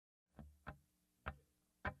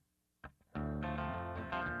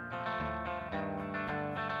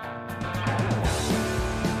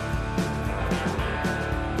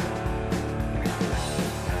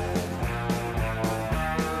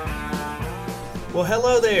Well,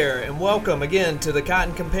 hello there, and welcome again to the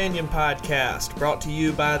Cotton Companion Podcast, brought to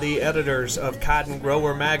you by the editors of Cotton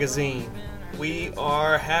Grower Magazine. We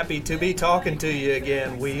are happy to be talking to you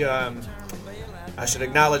again. I should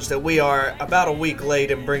acknowledge that we are about a week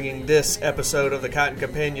late in bringing this episode of the Cotton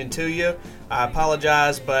Companion to you. I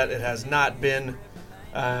apologize, but it has not been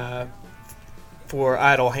for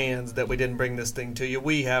idle hands that we didn't bring this thing to you.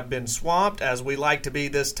 We have been swamped, as we like to be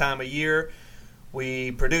this time of year.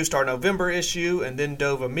 We produced our November issue and then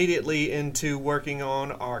dove immediately into working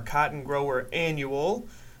on our Cotton Grower Annual,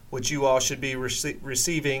 which you all should be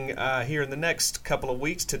receiving here in the next couple of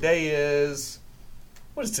weeks. Today is,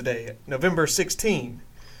 what is today? November 16.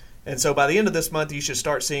 And so by the end of this month, you should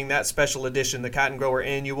start seeing that special edition, the Cotton Grower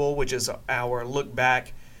Annual, which is our look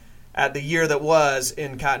back at the year that was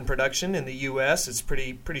in cotton production in the U.S. It's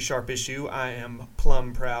a pretty sharp issue. I am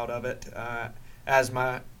plumb proud of it, as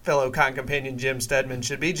my fellow Cotton Companion Jim Steadmane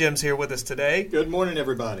should be. Jim's here with us today. Good morning,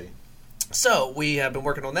 everybody. So we have been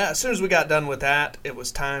working on that. As soon as we got done with that, it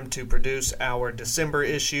was time to produce our December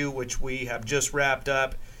issue, which we have just wrapped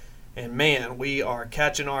up. And man, we are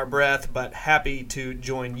catching our breath, but happy to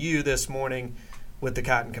join you this morning with the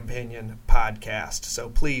Cotton Companion Podcast. So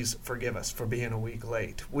please forgive us for being a week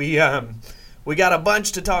late. We got a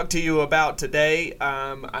bunch to talk to you about today.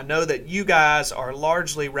 I know that you guys are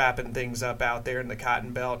largely wrapping things up out there in the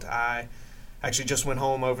Cotton Belt. I actually just went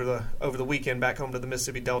home over the weekend, back home to the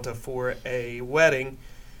Mississippi Delta for a wedding,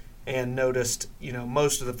 and noticed,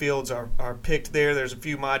 most of the fields are picked there. There's a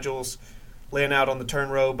few modules laying out on the turn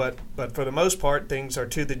row, but for the most part, things are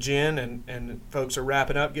to the gin, and folks are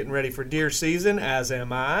wrapping up, getting ready for deer season, as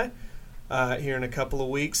am I, here in a couple of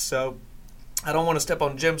weeks. So I don't want to step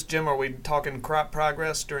on Jim's. Jim, are we talking crop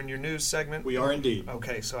progress during your news segment? We are indeed.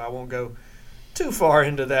 Okay, so I won't go too far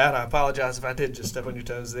into that. I apologize if I did just step on your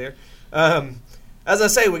toes there. As I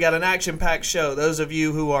say, we got an action-packed show. Those of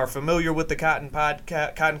you who are familiar with the Cotton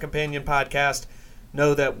Companion Podcast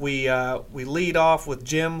know that we lead off with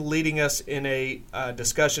Jim leading us in a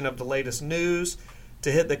discussion of the latest news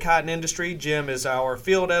to hit the cotton industry. Jim is our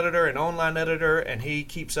field editor and online editor, and he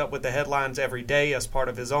keeps up with the headlines every day as part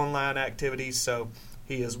of his online activities, so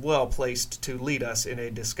he is well placed to lead us in a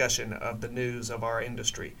discussion of the news of our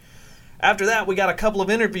industry. After that, we got a couple of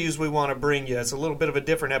interviews we want to bring you. It's a little bit of a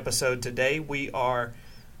different episode today. We are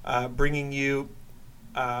bringing you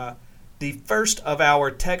the first of our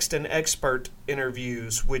text and expert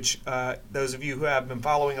interviews, which those of you who have been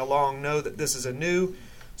following along know that this is a new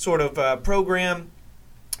sort of program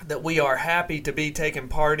that we are happy to be taking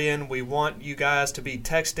part in. We want you guys to be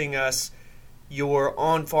texting us your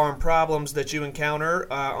on-farm problems that you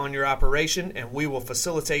encounter on your operation, and we will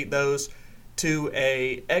facilitate those to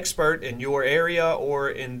an expert in your area or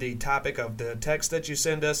in the topic of the text that you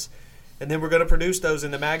send us. And then we're going to produce those in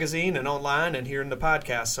the magazine and online and here in the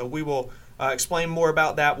podcast. So we will explain more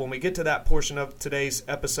about that when we get to that portion of today's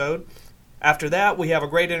episode. After that, we have a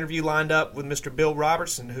great interview lined up with Mr. Bill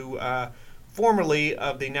Robertson, who formerly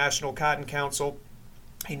of the National Cotton Council.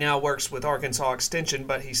 He now works with Arkansas Extension,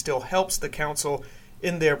 but he still helps the council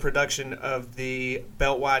in their production of the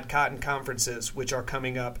Beltwide Cotton Conferences, which are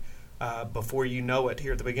coming up before you know it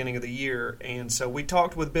here at the beginning of the year. And so we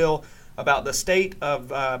talked with Bill about the state of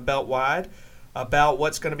Beltwide, about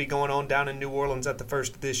what's going to be going on down in New Orleans at the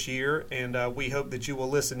first of this year, and we hope that you will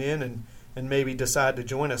listen in and maybe decide to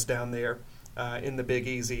join us down there in the Big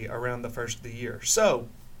Easy around the first of the year. So,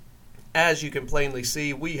 as you can plainly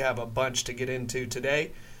see, we have a bunch to get into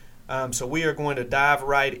today. So we are going to dive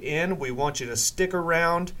right in. We want you to stick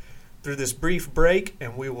around through this brief break,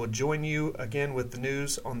 and we will join you again with the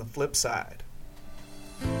news on the flip side.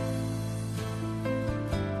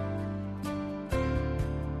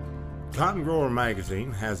 Cotton Grower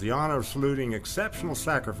Magazine has the honor of saluting exceptional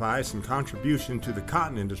sacrifice and contribution to the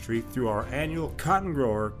cotton industry through our annual Cotton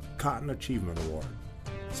Grower Cotton Achievement Award.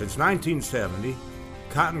 Since 1970,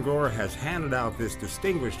 Cotton Grower has handed out this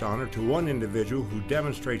distinguished honor to one individual who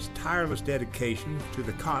demonstrates tireless dedication to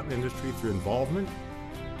the cotton industry through involvement,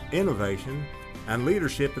 innovation, and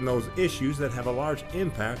leadership in those issues that have a large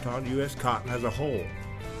impact on U.S. cotton as a whole.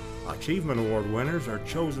 Achievement Award winners are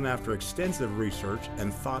chosen after extensive research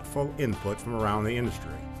and thoughtful input from around the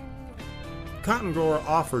industry. Cotton Grower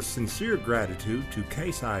offers sincere gratitude to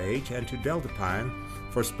Case IH and to Delta Pine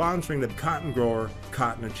for sponsoring the Cotton Grower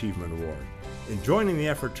Cotton Achievement Award. In joining the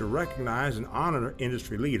effort to recognize and honor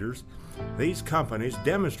industry leaders, these companies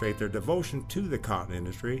demonstrate their devotion to the cotton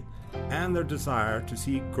industry and their desire to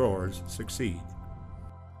see growers succeed.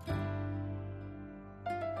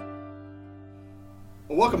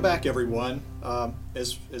 Well, welcome back, everyone.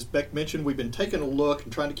 As Beck mentioned, we've been taking a look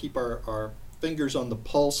and trying to keep our fingers on the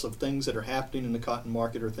pulse of things that are happening in the cotton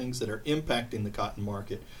market or things that are impacting the cotton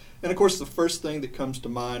market. And of course, the first thing that comes to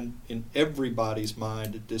mind in everybody's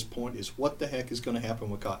mind at this point is what the heck is going to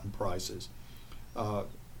happen with cotton prices.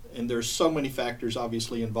 And there's so many factors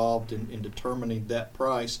obviously involved in determining that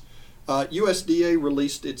price. USDA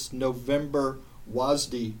released its November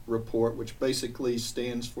WASDE report, which basically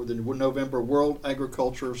stands for the November World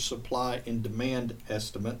Agriculture Supply and Demand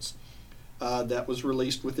Estimates. That was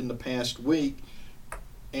released within the past week,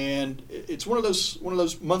 and it's one of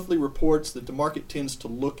those monthly reports that the market tends to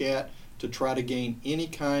look at to try to gain any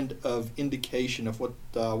kind of indication of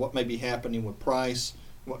what may be happening with price,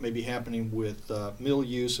 what may be happening with mill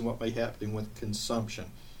use, and what may be happening with consumption.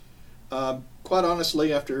 Quite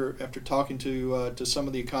honestly, after talking to some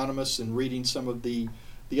of the economists and reading some of the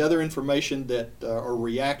other information that are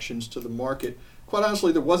reactions to the market, quite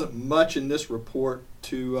honestly, there wasn't much in this report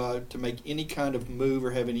to make any kind of move or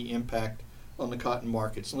have any impact on the cotton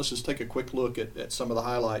markets. And let's just take a quick look at some of the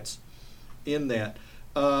highlights in that.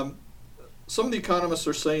 Some of the economists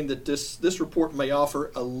are saying that this report may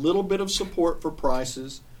offer a little bit of support for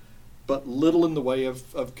prices, but little in the way of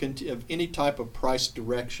any type of price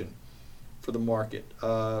direction for the market.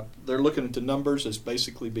 They're looking at the numbers as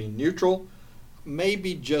basically being neutral,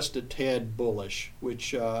 maybe just a tad bullish,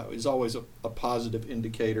 which is always a positive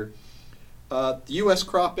indicator. The U.S.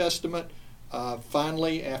 crop estimate,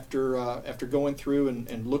 finally, after going through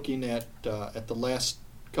and looking at the last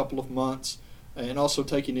couple of months, and also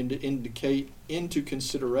taking into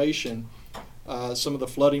consideration some of the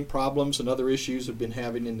flooding problems and other issues we've been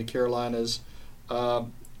having in the Carolinas,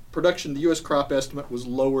 production, the U.S. crop estimate was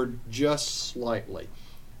lowered just slightly.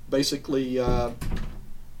 Basically, I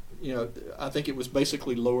think it was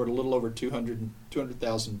basically lowered a little over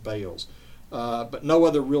 200,000 bales. But no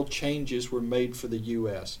other real changes were made for the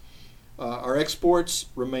U.S. Our exports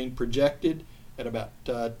remain projected at about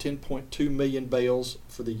 10.2 million bales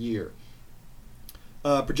for the year.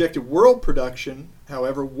 Projected world production,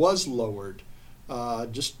 however, was lowered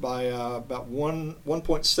just by about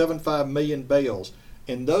 1.75 million bales.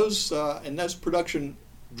 And those production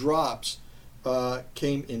drops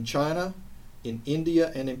came in China, in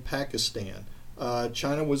India, and in Pakistan.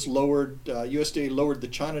 China was lowered. USDA lowered the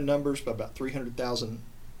China numbers by about 300,000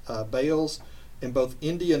 bales, and both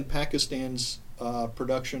India and Pakistan's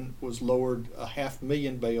production was lowered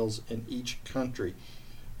 500,000 bales in each country.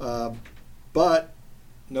 But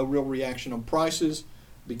no real reaction on prices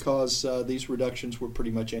because these reductions were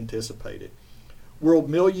pretty much anticipated. World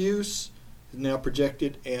mill use is now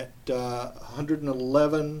projected at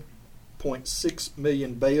 111.6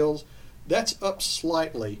 million bales. That's up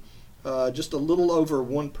slightly, just a little over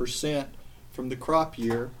 1% from the crop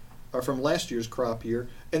year, or from last year's crop year,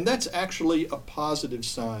 and that's actually a positive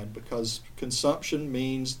sign because consumption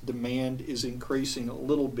means demand is increasing a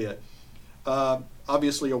little bit.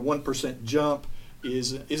 Obviously, a 1% jump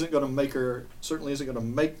isn't going to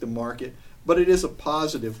make the market, but it is a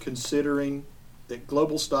positive considering that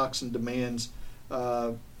global stocks and demands,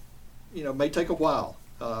 may take a while.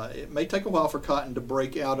 It may take a while for cotton to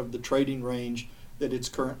break out of the trading range that it's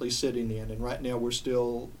currently sitting in, and right now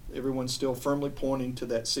everyone's still firmly pointing to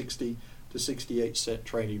that 60 to 68 cent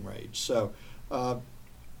trading range. So,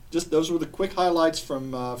 just those were the quick highlights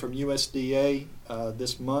from USDA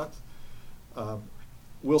this month.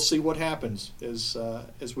 We'll see what happens as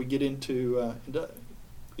we get into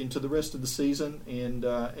the rest of the season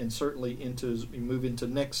and certainly as we move into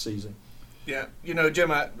next season. Yeah,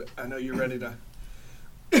 Jim, I know you're ready to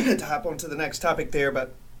to hop on to the next topic there,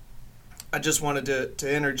 but I just wanted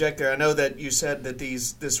to interject there. I know that you said that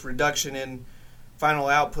this reduction in final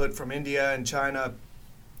output from India and China,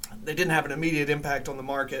 they didn't have an immediate impact on the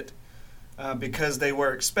market because they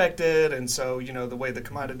were expected, and so the way the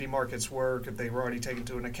commodity markets work, if they were already taken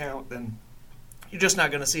into an account, then you're just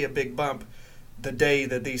not going to see a big bump the day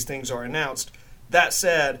that these things are announced. That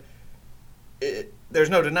said, there's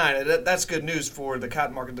no denying it. That's good news for the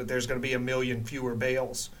cotton market that there's going to be 1 million fewer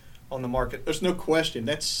bales on the market. There's no question.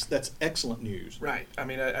 That's excellent news. Right. I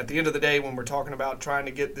mean, at the end of the day, when we're talking about trying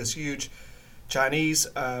to get this huge Chinese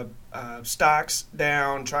stocks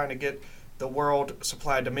down, trying to get the world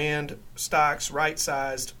supply-demand stocks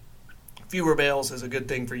right-sized, fewer bales is a good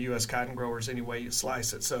thing for U.S. cotton growers any way you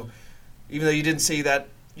slice it. So even though you didn't see that,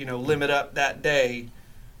 limit up that day,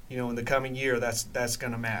 in the coming year, that's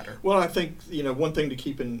going to matter. Well, I think one thing to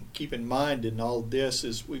keep in mind in all of this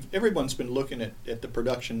is everyone's been looking at the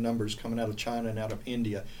production numbers coming out of China and out of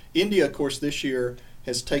India. India, of course, this year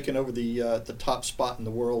has taken over the top spot in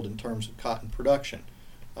the world in terms of cotton production,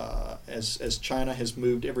 as China has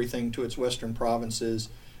moved everything to its western provinces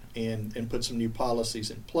and put some new policies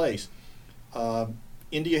in place.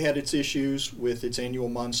 India had its issues with its annual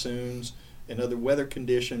monsoons and other weather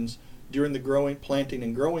conditions during the planting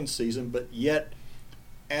and growing season, but yet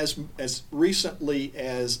as recently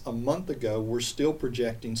as a month ago, we're still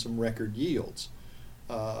projecting some record yields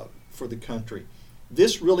for the country.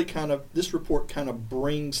 This report kind of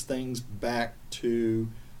brings things back to,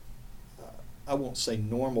 I won't say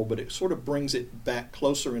normal, but it sort of brings it back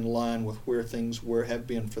closer in line with where things have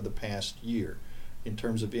been for the past year in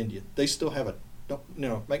terms of India. They still have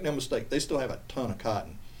make no mistake, they still have a ton of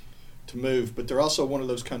cotton to move, but they're also one of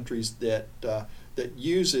those countries that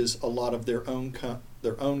uses a lot of their own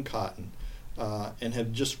cotton and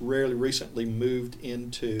have just recently moved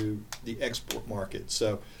into the export market.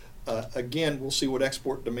 So again, we'll see what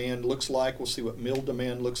export demand looks like. We'll see what mill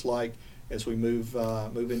demand looks like as we move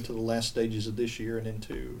into the last stages of this year and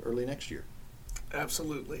into early next year.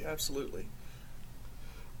 Absolutely.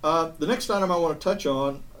 The next item I want to touch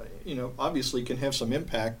on, obviously can have some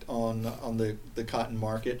impact on the cotton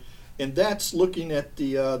market, and that's looking at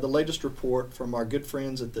the latest report from our good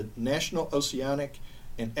friends at the National Oceanic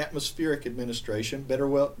and Atmospheric Administration, better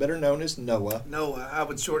known as NOAA. NOAA, I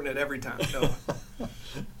would shorten it every time. NOAA.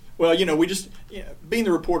 Well, we just, being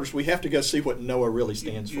the reporters, we have to go see what NOAA really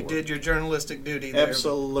stands for. You did your journalistic duty there.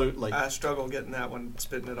 Absolutely. I struggle getting that one,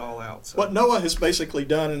 spitting it all out. So. What NOAA has basically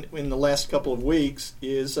done in the last couple of weeks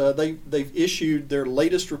is they've issued their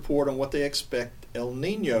latest report on what they expect El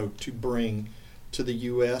Nino to bring to the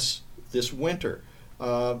U.S. this winter.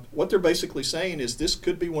 What they're basically saying is this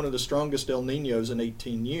could be one of the strongest El Ninos in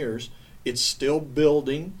 18 years. It's still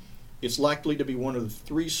building. It's likely to be one of the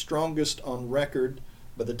 3 strongest on record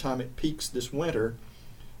by the time it peaks this winter,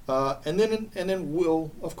 and then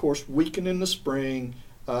will, of course, weaken in the spring,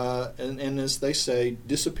 and as they say,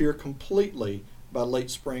 disappear completely by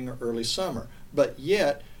late spring or early summer. But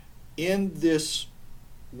yet, in this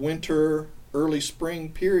winter, early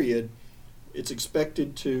spring period, it's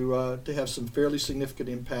expected to have some fairly significant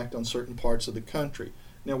impact on certain parts of the country.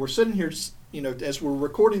 Now, we're sitting here, as we're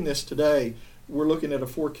recording this today, we're looking at a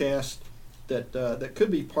forecast that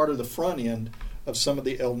could be part of the front end of some of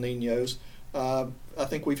the El Ninos. I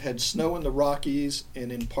think we've had snow in the Rockies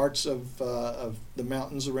and in parts of the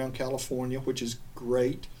mountains around California, which is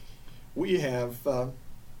great. We have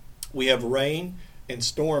rain and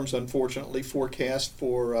storms, unfortunately, forecast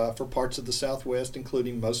for parts of the Southwest,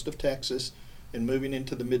 including most of Texas, and moving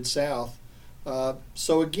into the Mid-South.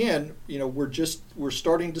 So again, we're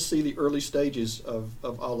starting to see the early stages of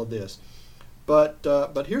all of this. But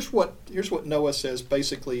here's what NOAA says,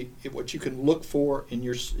 basically what you can look for in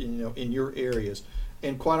your areas,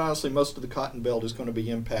 and quite honestly, most of the cotton belt is going to be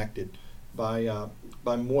impacted by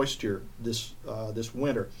moisture this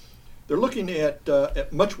winter. They're looking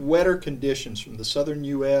at much wetter conditions from the southern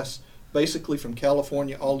U.S., basically from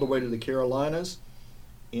California all the way to the Carolinas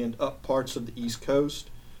and up parts of the East Coast.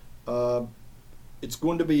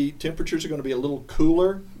 Temperatures are going to be a little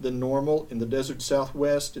cooler than normal in the desert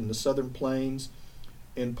Southwest, in the southern plains,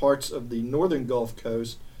 and parts of the northern Gulf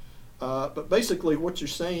Coast. But basically what you're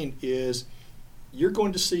saying is you're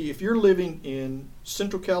going to see, if you're living in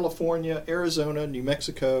Central California, Arizona, New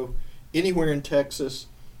Mexico, anywhere in Texas,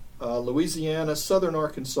 Louisiana, southern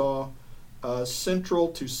Arkansas, central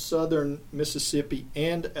to southern Mississippi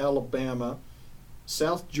and Alabama,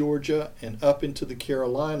 South Georgia, and up into the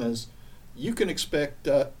Carolinas, you can expect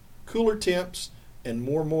cooler temps and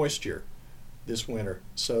more moisture this winter.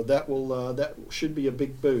 So that should be a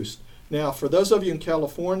big boost. Now, for those of you in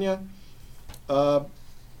California,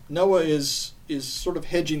 NOAA is sort of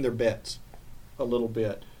hedging their bets a little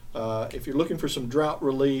bit. If you're looking for some drought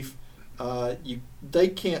relief, they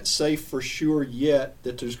can't say for sure yet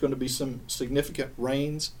that there's going to be some significant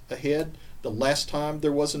rains ahead. The last time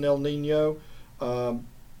there was an El Nino,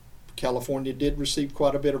 California did receive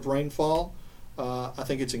quite a bit of rainfall. I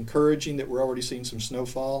think it's encouraging that we're already seeing some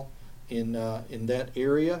snowfall in that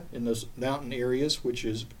area, in those mountain areas, which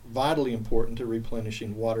is vitally important to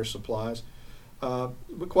replenishing water supplies.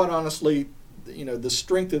 But quite honestly, the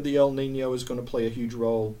strength of the El Nino is going to play a huge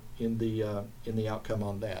role in the outcome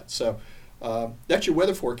on that. So that's your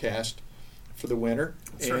weather forecast for the winter.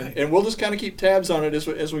 That's right. And we'll just kind of keep tabs on it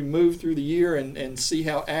as we move through the year and see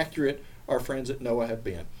how accurate our friends at NOAA have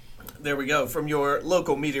been. There we go. From your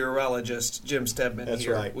local meteorologist, Jim Steadmane. That's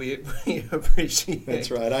here. right. We appreciate it. That's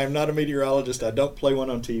right. I am not a meteorologist. I don't play one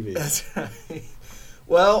on TV. That's right.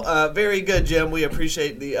 Well, very good, Jim. We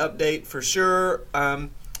appreciate the update for sure.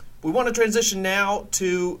 We want to transition now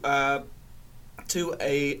to a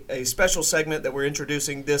special segment that we're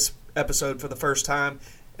introducing this episode for the first time,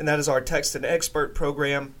 and that is our Text an Expert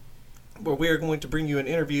program, where we are going to bring you an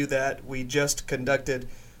interview that we just conducted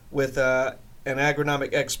with an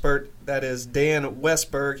agronomic expert. That is Dan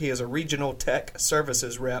Westberg. He is a regional tech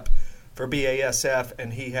services rep for BASF,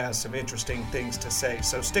 and he has some interesting things to say.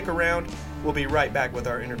 So stick around. We'll be right back with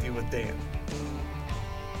our interview with Dan.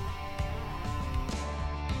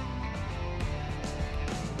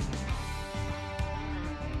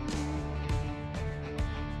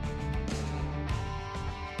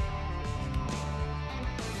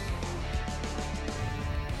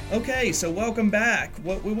 Okay, so welcome back.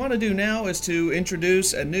 What we want to do now is to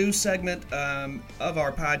introduce a new segment of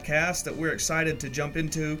our podcast that we're excited to jump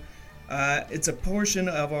into. It's a part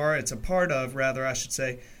of our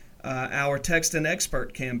Text an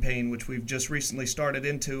Expert campaign, which we've just recently started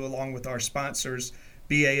into along with our sponsors,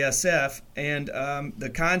 BASF. And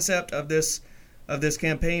the concept of this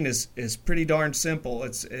campaign is pretty darn simple.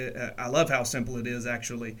 I love how simple it is,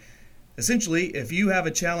 actually. Essentially, if you have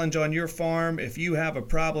a challenge on your farm, if you have a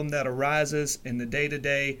problem that arises in the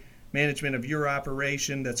day-to-day management of your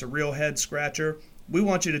operation that's a real head-scratcher, we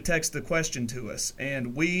want you to text the question to us.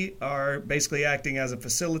 And we are basically acting as a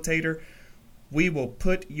facilitator. We will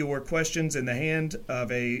put your questions in the hand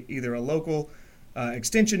of either a local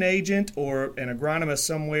extension agent or an agronomist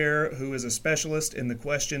somewhere who is a specialist in the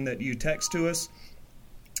question that you text to us.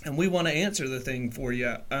 And we want to answer the thing for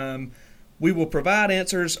you. We will provide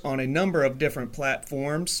answers on a number of different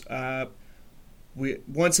platforms.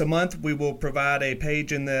 Once a month, we will provide a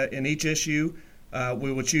page in each issue.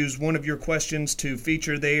 We will choose one of your questions to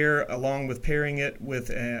feature there, along with pairing it with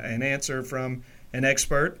an answer from an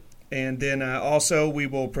expert. And then also we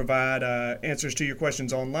will provide answers to your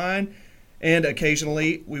questions online. And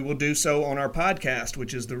occasionally we will do so on our podcast,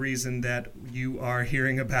 which is the reason that you are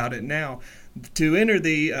hearing about it now. To enter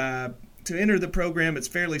the program, it's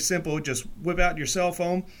fairly simple. Just whip out your cell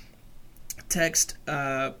phone, text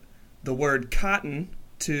the word cotton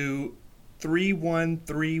to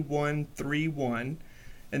 313131,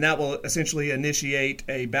 and that will essentially initiate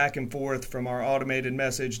a back and forth from our automated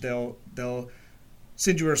message. They'll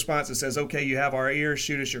send you a response that says, okay, you have our ear,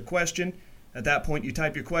 shoot us your question. At that point, you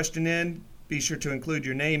type your question in. Be sure to include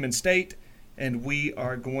your name and state, and we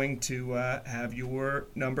are going to have your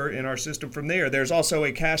number in our system from there. There's also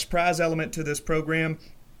a cash prize element to this program.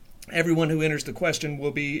 Everyone who enters the question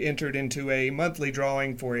will be entered into a monthly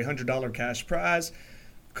drawing for a $100 cash prize,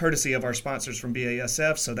 courtesy of our sponsors from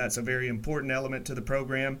BASF, so that's a very important element to the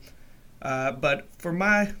program. But from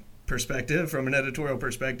my perspective, from an editorial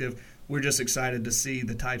perspective, we're just excited to see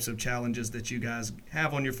the types of challenges that you guys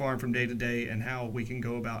have on your farm from day to day and how we can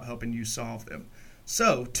go about helping you solve them.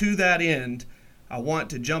 So, to that end, I want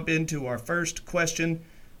to jump into our first question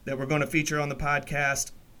that we're going to feature on the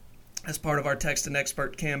podcast as part of our Text an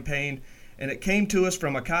Expert campaign. And it came to us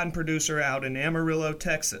from a cotton producer out in Amarillo,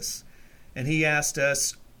 Texas. And he asked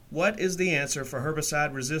us, what is the answer for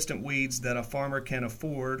herbicide-resistant weeds that a farmer can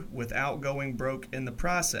afford without going broke in the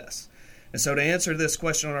process? And so to answer this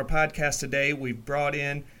question on our podcast today, we've brought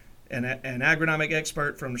in an agronomic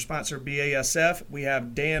expert from the sponsor BASF. We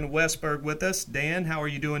have Dan Westberg with us. Dan, how are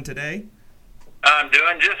you doing today? I'm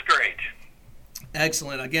doing just great.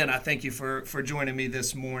 Excellent. Again, I thank you for joining me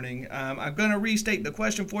this morning. I'm going to restate the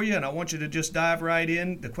question for you, and I want you to just dive right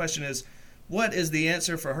in. The question is, what is the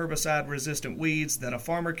answer for herbicide-resistant weeds that a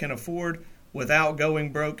farmer can afford without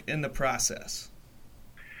going broke in the process?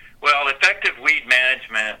 Well, effective weed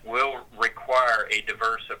management will require a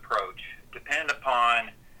diverse approach. Depend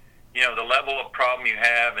upon, the level of problem you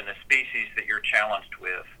have and the species that you're challenged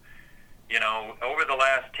with. Over the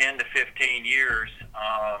last 10 to 15 years,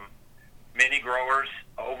 many growers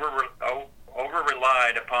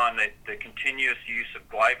over-relied upon the continuous use of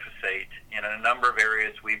glyphosate. In a number of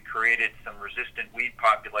areas, we've created some resistant weed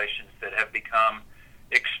populations that have become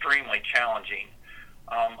extremely challenging.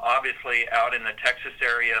 Obviously, out in the Texas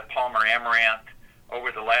area, Palmer amaranth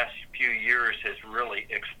over the last few years has really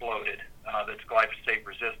exploded. That's glyphosate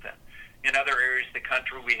resistant. In other areas of the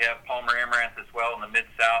country, we have Palmer amaranth as well in the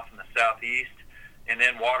Mid-South and the Southeast, and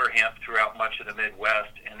then water hemp throughout much of the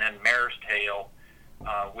Midwest, and then mare's tail,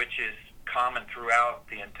 which is common throughout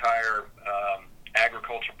the entire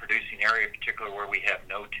agriculture producing area, particularly where we have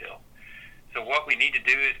no-till. So what we need to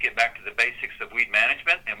do is get back to the basics of weed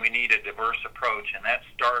management, and we need a diverse approach, and that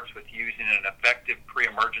starts with using an effective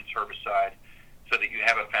pre-emergence herbicide so that you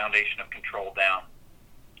have a foundation of control down,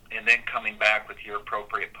 and then coming back with your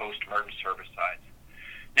appropriate post-emergence herbicides.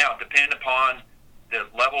 Now, depending upon the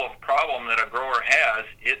level of problem that a grower has,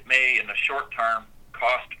 it may, in the short term,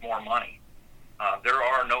 cost more money. There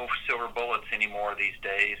are no silver bullets anymore these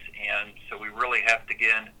days, and so we really have to,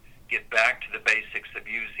 again, get back to the basics of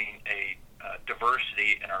using a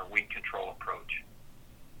diversity in our weed control approach.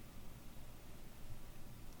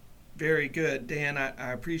 Very good, Dan.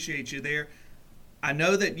 I appreciate you there. I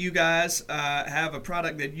know that you guys have a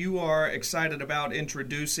product that you are excited about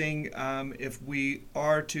introducing. If we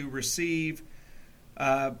are to receive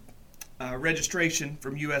registration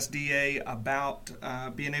from USDA about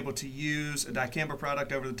being able to use a dicamba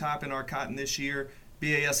product over the top in our cotton this year,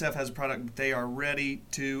 BASF has a product that they are ready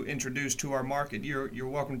to introduce to our market. You're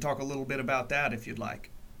welcome to talk a little bit about that if you'd like.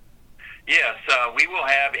 Yes, we will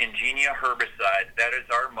have Ingenia herbicide. That is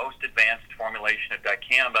our most advanced formulation of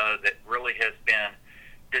dicamba that really has been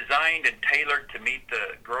designed and tailored to meet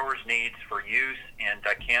the grower's needs for use in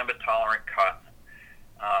dicamba-tolerant cotton.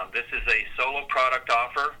 This is a solo product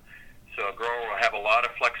offer, so a grower will have a lot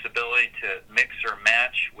of flexibility to mix or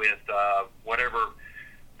match with whatever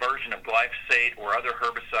version of glyphosate or other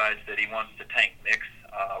herbicides that he wants to tank mix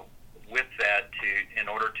with that in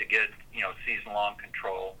order to get season-long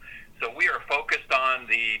control. So we are focused on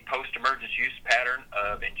the post-emergence use pattern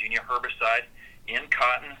of Ingenia herbicide in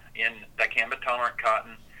cotton, in dicamba-tolerant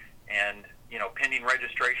cotton, and pending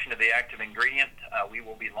registration of the active ingredient, we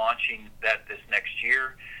will be launching that this next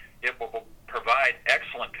year. It will provide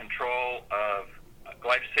excellent control of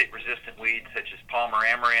glyphosate-resistant weeds such as Palmer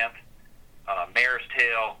amaranth, mare's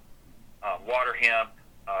tail, water hemp,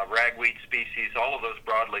 ragweed species, all of those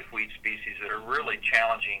broadleaf weed species that are really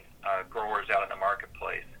challenging growers out in the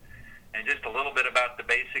marketplace. And just a little bit about the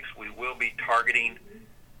basics, we will be targeting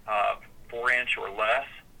 4-inch or less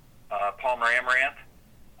Palmer amaranth.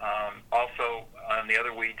 Also on the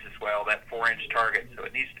other weeds as well, that 4-inch target. So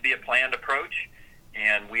it needs to be a planned approach,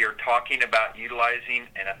 and we are talking about utilizing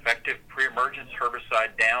an effective pre-emergence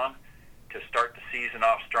herbicide down to start the season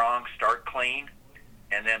off strong, start clean,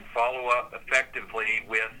 and then follow up effectively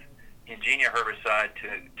with Ingenia herbicide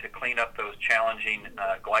to clean up those challenging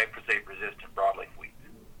glyphosate-resistant broadleaf weeds.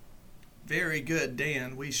 Very good,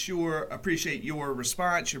 Dan. We sure appreciate your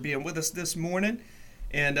response. You're being with us this morning,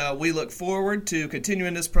 and we look forward to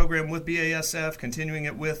continuing this program with BASF, continuing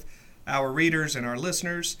it with our readers and our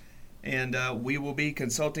listeners, and we will be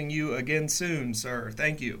consulting you again soon, sir.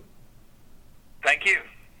 Thank you. Thank you.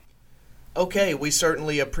 Okay, we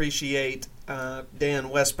certainly appreciate Dan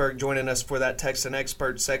Westberg joining us for that Texan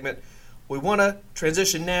Expert segment. We want to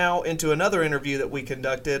transition now into another interview that we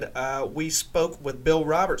conducted. We spoke with Bill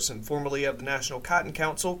Robertson, formerly of the National Cotton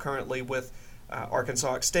Council, currently with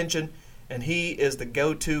Arkansas Extension, and he is the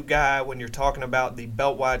go-to guy when you're talking about the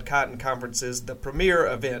Beltwide Cotton Conferences, the premier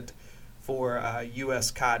event for U.S.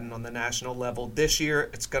 cotton on the national level. This year,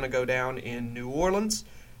 it's going to go down in New Orleans,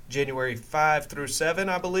 January 5 through 7,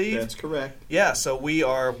 I believe. That's correct. Yeah, so we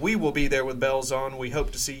will be there with bells on. We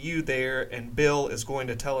hope to see you there, and Bill is going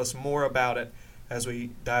to tell us more about it as we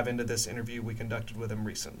dive into this interview we conducted with him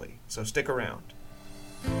recently. So stick around.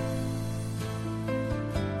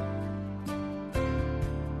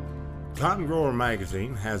 Cotton Grower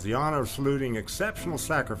Magazine has the honor of saluting exceptional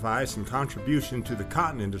sacrifice and contribution to the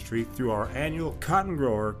cotton industry through our annual Cotton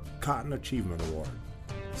Grower Cotton Achievement Award.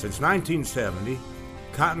 Since 1970,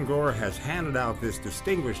 Cotton Grower has handed out this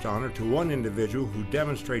distinguished honor to one individual who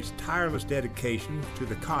demonstrates tireless dedication to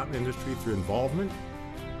the cotton industry through involvement,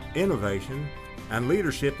 innovation, and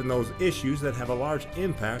leadership in those issues that have a large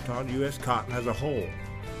impact on U.S. cotton as a whole.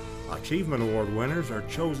 Achievement Award winners are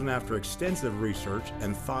chosen after extensive research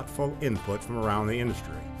and thoughtful input from around the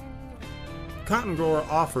industry. Cotton Grower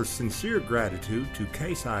offers sincere gratitude to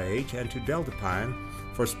Case IH and to Delta Pine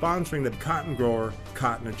for sponsoring the Cotton Grower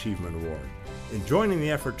Cotton Achievement Award. In joining the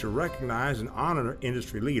effort to recognize and honor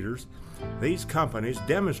industry leaders, these companies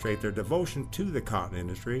demonstrate their devotion to the cotton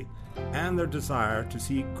industry and their desire to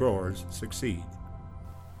see growers succeed.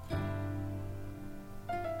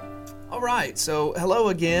 All right, so hello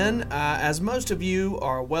again. As most of you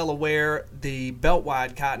are well aware, the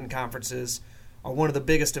Beltwide Cotton Conferences are one of the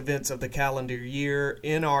biggest events of the calendar year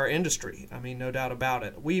in our industry. I mean, no doubt about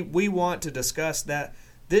it. We want to discuss that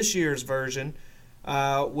this year's version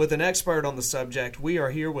with an expert on the subject. We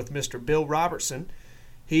are here with Mr. Bill Robertson.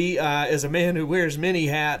 He is a man who wears many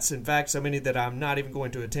hats, in fact, so many that I'm not even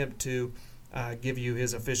going to attempt to give you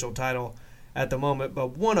his official title at the moment.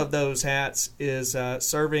 But one of those hats is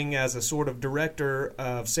serving as a sort of director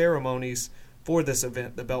of ceremonies for this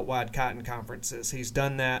event, the Beltwide Cotton Conferences. He's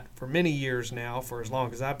done that for many years now, for as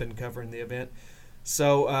long as I've been covering the event.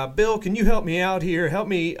 So, Bill, can you help me out here? Help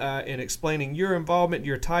me in explaining your involvement,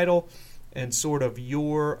 your title, and sort of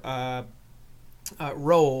your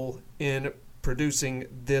role in producing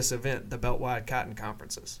this event, the Beltwide Cotton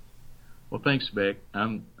Conferences. Well, thanks, Beck.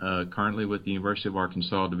 I'm currently with the University of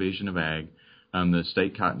Arkansas Division of Ag. I'm the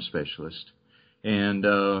state cotton specialist. And,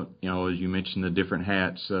 as you mentioned, the different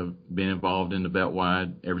hats, I've been involved in the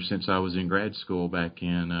Beltwide ever since I was in grad school back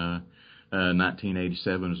in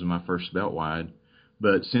 1987 was my first Beltwide.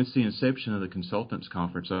 But since the inception of the Consultants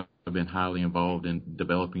Conference, I've been highly involved in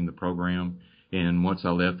developing the program. And once I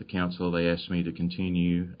left the council, they asked me to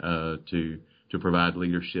continue to provide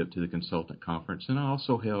leadership to the Consultant Conference. And I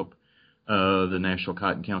also help the National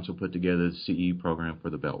Cotton Council put together the CE program for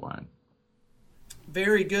the Beltwide.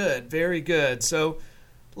 Very good, very good. So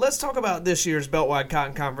let's talk about this year's Beltwide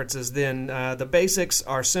Cotton Conferences then. The basics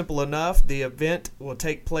are simple enough. The event will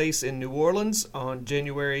take place in New Orleans on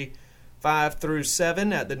January 5 through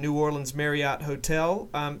 7 at the New Orleans Marriott Hotel.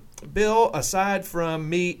 Bill, aside from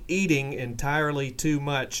me eating entirely too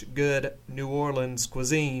much good New Orleans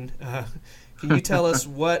cuisine, can you tell us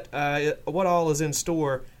what all is in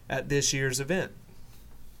store at this year's event?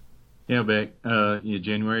 Yeah, Beck.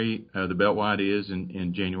 January, the Beltwide is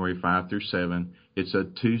in January 5 through 7. It's a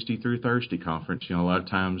Tuesday through Thursday conference. A lot of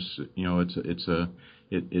times,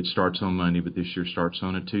 it starts on Monday, but this year starts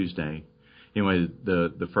on a Tuesday. Anyway,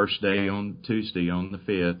 the first day on Tuesday, on the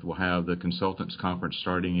 5th, we'll have the Consultants Conference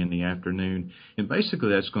starting in the afternoon. And basically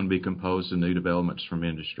that's going to be composed of new developments from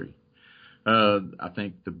industry. I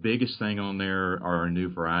think the biggest thing on there are our new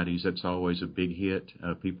varieties. That's always a big hit.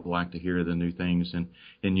 People like to hear the new things. And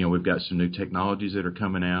we've got some new technologies that are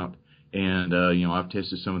coming out. And, I've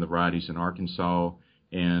tested some of the varieties in Arkansas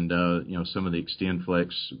and, some of the Extend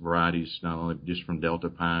Flex varieties, not only just from Delta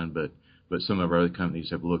Pine, but some of our other companies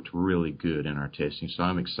have looked really good in our testing. So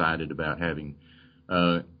I'm excited about having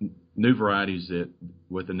new varieties that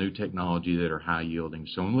with the new technology that are high yielding.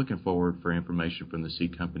 So I'm looking forward for information from the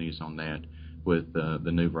seed companies on that with the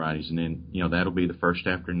new varieties. And then, that'll be the first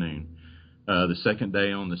afternoon. The second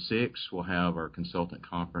day on the 6th, we'll have our consultant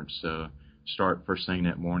conference start first thing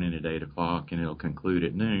that morning at 8 o'clock, and it'll conclude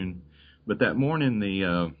at noon. But that morning,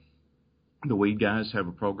 the weed guys have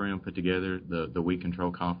a program put together, the Weed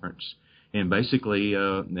Control Conference. And basically,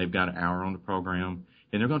 they've got an hour on the program,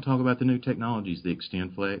 and they're going to talk about the new technologies, the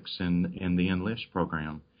Extend Flex and the Enlist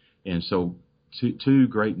program. And so two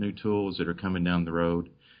great new tools that are coming down the road.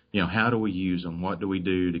 How do we use them? What do we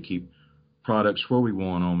do to keep products where we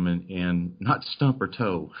want them and not stump or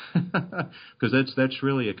toe? Because that's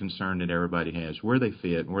really a concern that everybody has, where they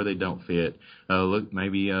fit and where they don't fit. Look,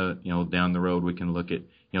 maybe, down the road we can look at,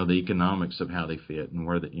 the economics of how they fit and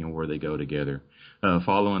where they go together.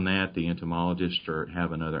 Following that, the entomologists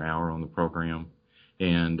have another hour on the program.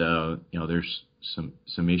 And, there's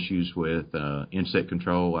some issues with insect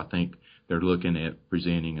control. I think they're looking at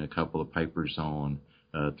presenting a couple of papers on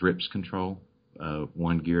thrips control,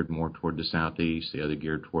 one geared more toward the southeast, the other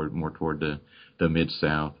geared more toward the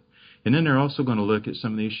mid-south. And then they're also going to look at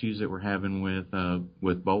some of the issues that we're having with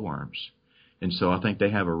bollworms. And so I think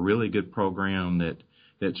they have a really good program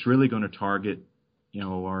that's really going to target,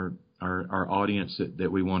 our audience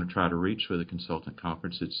that we want to try to reach with the consultant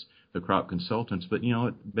conference. It's the crop consultants, but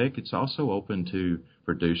Beck, it's also open to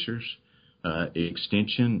producers,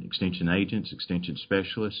 extension agents, extension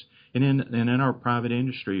specialists, and in our private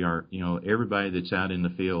industry are everybody that's out in the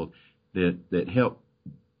field that help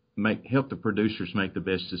the producers make the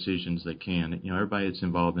best decisions they can. Everybody that's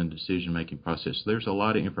involved in the decision making process. There's a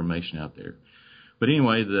lot of information out there. But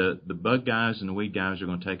anyway, the bug guys and the weed guys are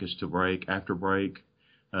going to take us to break. After break,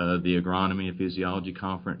 the agronomy and physiology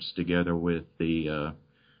conference together with the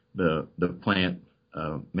plant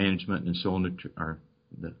management and soil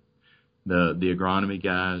the agronomy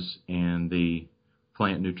guys and the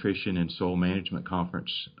plant nutrition and soil management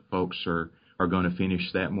conference folks are going to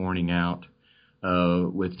finish that morning out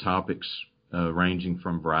with topics ranging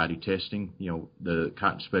from variety testing. The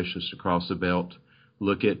cotton specialists across the belt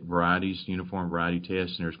look at varieties, uniform variety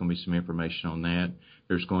tests, and there's going to be some information on that.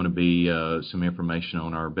 There's going to be some information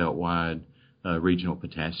on our Beltwide regional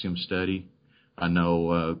potassium study. I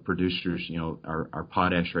know producers, our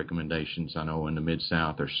potash recommendations, I know in the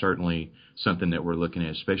Mid-South are certainly something that we're looking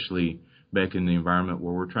at, especially back in the environment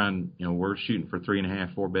where we're shooting for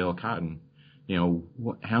 3.5, 4 bale cotton.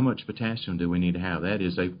 How much potassium do we need to have? That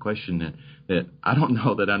is a question that I don't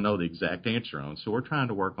know that I know the exact answer on. So we're trying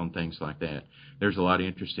to work on things like that. There's a lot of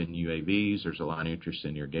interest in UAVs. There's a lot of interest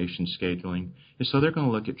in irrigation scheduling. And so they're going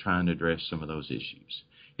to look at trying to address some of those issues.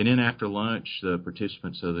 And then after lunch, the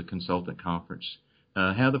participants of the consultant conference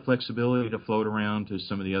have the flexibility to float around to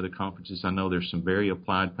some of the other conferences. I know there's some very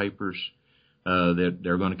applied papers that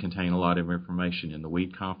they're going to contain a lot of information in the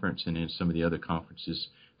weed conference and in some of the other conferences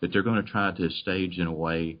that they're going to try to stage in a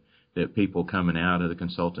way that people coming out of the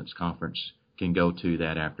consultants conference can go to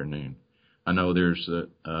that afternoon. I know there's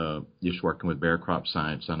just working with Bear Crop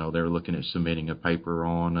Science. I know they're looking at submitting a paper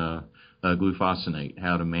on glufosinate,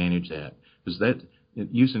 how to manage that, because that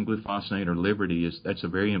using glufosinate or Liberty that's a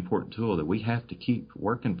very important tool that we have to keep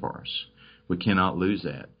working for us. We cannot lose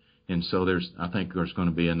that. And so I think there's going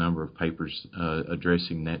to be a number of papers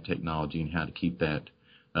addressing that technology and how to keep that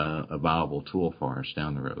a viable tool for us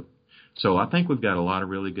down the road. So I think we've got a lot of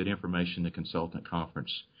really good information, the consultant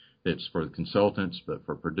conference, that's for the consultants, but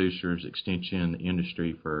for producers, extension,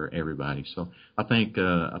 industry, for everybody. So I think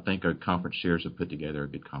our conference chairs have put together a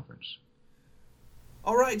good conference.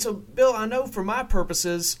 All right, so Bill, I know for my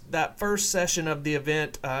purposes, that first session of the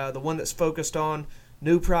event, the one that's focused on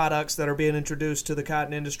new products that are being introduced to the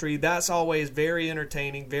cotton industry, that's always very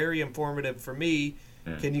entertaining, very informative for me.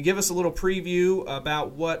 Yeah. Can you give us a little preview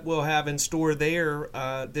about what we'll have in store there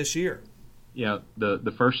this year? Yeah,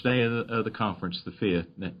 the first day of the conference, the 5th,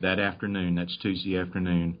 that afternoon, that's Tuesday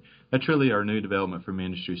afternoon, that's really our new development from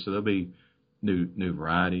industry. So there'll be new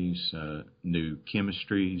varieties, new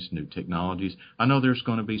chemistries, new technologies. I know there's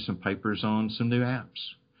going to be some papers on some new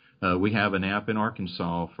apps. We have an app in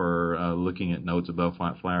Arkansas for looking at nodes of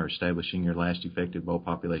Beltwide flower, establishing your last effective boll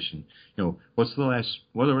population. What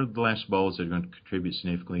are the last bolls that are going to contribute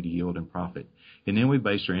significantly to yield and profit? And then we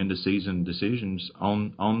base our end-of-season decisions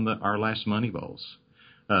on our last money bolls.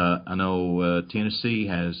 I know Tennessee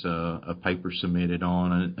has a paper submitted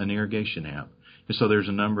on an irrigation app. And so there's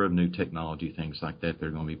a number of new technology things like that that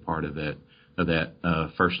are going to be part of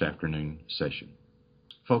that first afternoon session.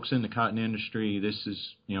 Folks in the cotton industry, this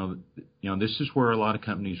is where a lot of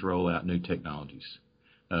companies roll out new technologies,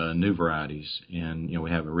 new varieties, and we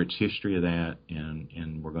have a rich history of that,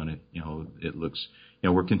 and we're going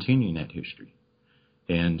to we're continuing that history,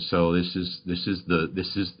 and so this is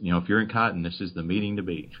if you're in cotton, this is the meeting to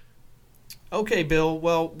be. Okay, Bill.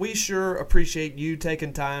 Well, we sure appreciate you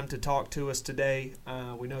taking time to talk to us today.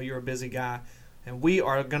 We know you're a busy guy. And we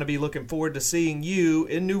are going to be looking forward to seeing you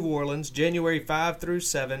in New Orleans, January 5 through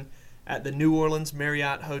 7, at the New Orleans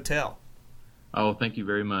Marriott Hotel. Oh, thank you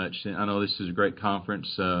very much. I know this is a great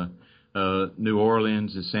conference. New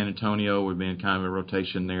Orleans and San Antonio, we've been kind of a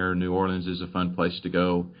rotation there. New Orleans is a fun place to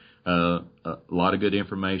go. A lot of good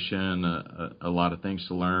information, a lot of things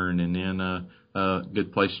to learn, and then a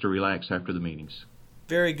good place to relax after the meetings.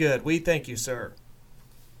 Very good. We thank you, sir.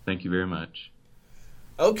 Thank you very much.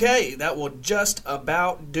 Okay, that will just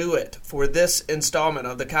about do it for this installment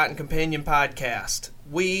of the Cotton Companion Podcast.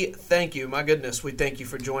 We thank you. My goodness, we thank you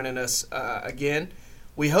for joining us again.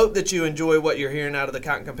 We hope that you enjoy what you're hearing out of the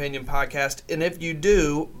Cotton Companion Podcast. And if you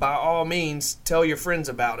do, by all means, tell your friends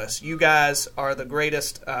about us. You guys are the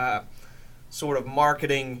greatest sort of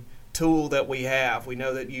marketing tool that we have. We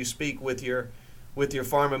know that you speak with your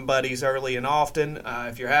farming buddies early and often.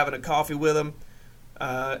 If you're having a coffee with them,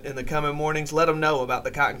 in the coming mornings, let them know about the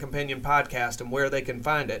Cotton Companion Podcast and where they can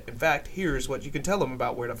find it. In fact, here's what you can tell them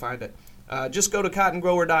about where to find it. Just go to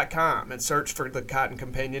cottongrower.com and search for the Cotton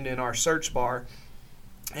Companion in our search bar,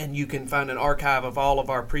 and you can find an archive of all of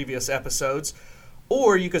our previous episodes.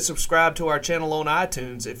 Or you could subscribe to our channel on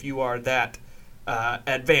iTunes if you are that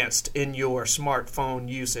advanced in your smartphone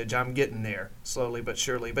usage. I'm getting there, slowly but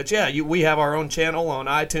surely. But yeah, we have our own channel on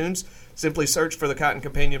iTunes. Simply search for the Cotton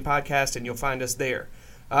Companion Podcast and you'll find us there.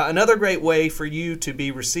 Another great way for you to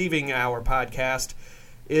be receiving our podcast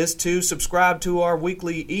is to subscribe to our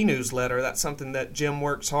weekly e-newsletter. That's something that Jim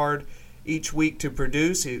works hard each week to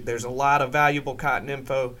produce. There's a lot of valuable cotton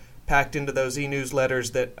info packed into those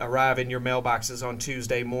e-newsletters that arrive in your mailboxes on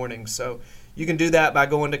Tuesday mornings. So you can do that by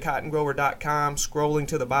going to cottongrower.com, scrolling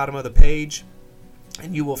to the bottom of the page,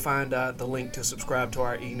 and you will find the link to subscribe to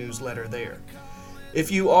our e-newsletter there. If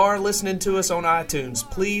you are listening to us on iTunes,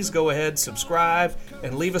 please go ahead, subscribe,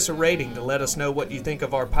 and leave us a rating to let us know what you think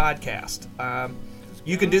of our podcast.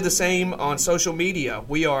 You can do the same on social media.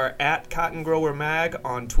 We are at Cotton Grower Mag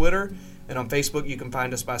on Twitter, and on Facebook you can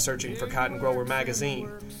find us by searching for Cotton Grower Magazine.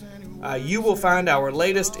 You will find our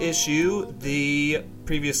latest issue, the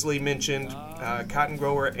previously mentioned Cotton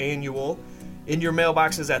Grower Annual, in your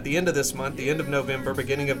mailboxes at the end of this month, the end of November,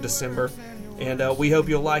 beginning of December. And we hope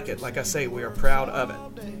you'll like it. Like I say, we are proud of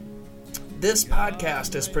it. This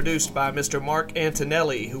podcast is produced by Mr. Mark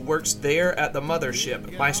Antonelli, who works there at the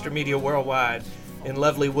mothership, Meister Media Worldwide, in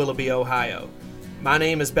lovely Willoughby, Ohio. My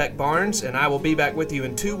name is Beck Barnes, and I will be back with you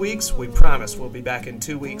in 2 weeks. We promise we'll be back in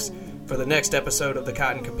 2 weeks for the next episode of the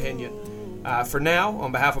Cotton Companion. For now,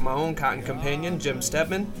 on behalf of my own Cotton Companion, Jim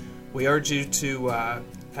Steadmane, we urge you to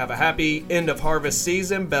have a happy end of harvest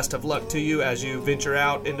season. Best of luck to you as you venture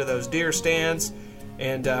out into those deer stands,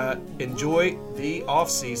 and enjoy the off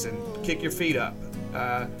season. Kick your feet up.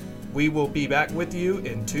 We will be back with you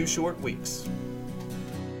in 2 short weeks.